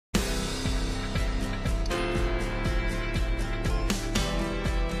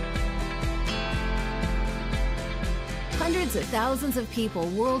Hundreds of thousands of people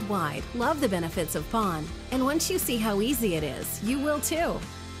worldwide love the benefits of Pawn, and once you see how easy it is, you will too.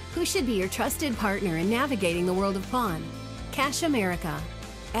 Who should be your trusted partner in navigating the world of Pawn? Cash America.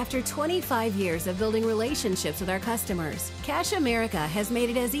 After 25 years of building relationships with our customers, Cash America has made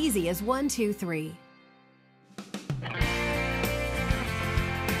it as easy as 1, 2, 3.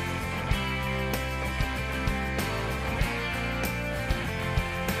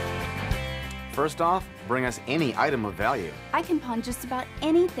 First off, bring us any item of value. I can pawn just about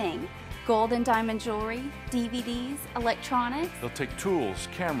anything. Gold and diamond jewelry, DVDs, electronics. They'll take tools,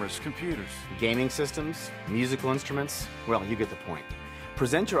 cameras, computers. Gaming systems, musical instruments, well, you get the point.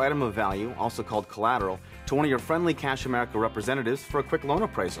 Present your item of value, also called collateral, to one of your friendly Cash America representatives for a quick loan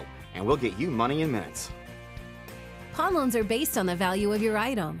appraisal, and we'll get you money in minutes. Pawn loans are based on the value of your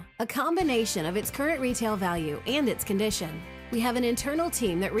item, a combination of its current retail value and its condition. We have an internal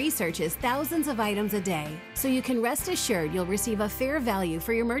team that researches thousands of items a day, so you can rest assured you'll receive a fair value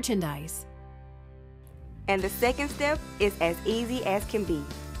for your merchandise. And the second step is as easy as can be.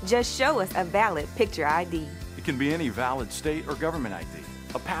 Just show us a valid picture ID. It can be any valid state or government ID,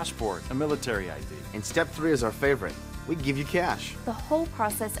 a passport, a military ID. And step 3 is our favorite. We give you cash. The whole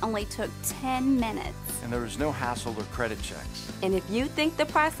process only took 10 minutes. And there is no hassle or credit checks. And if you think the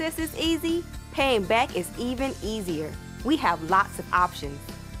process is easy, paying back is even easier. We have lots of options.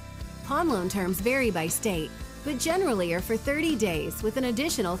 Pawn loan terms vary by state, but generally are for 30 days with an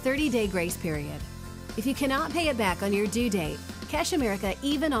additional 30-day grace period. If you cannot pay it back on your due date, Cash America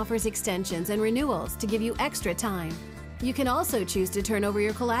even offers extensions and renewals to give you extra time. You can also choose to turn over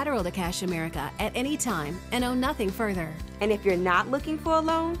your collateral to Cash America at any time and owe nothing further. And if you're not looking for a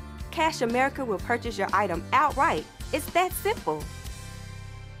loan, Cash America will purchase your item outright. It's that simple.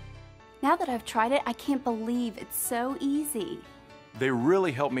 Now that I've tried it, I can't believe it's so easy. They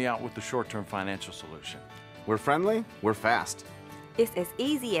really helped me out with the short-term financial solution. We're friendly, we're fast. It's as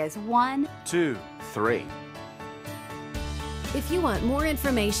easy as 1, 2, 3. If you want more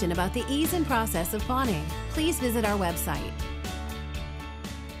information about the ease and process of pawning, please visit our website.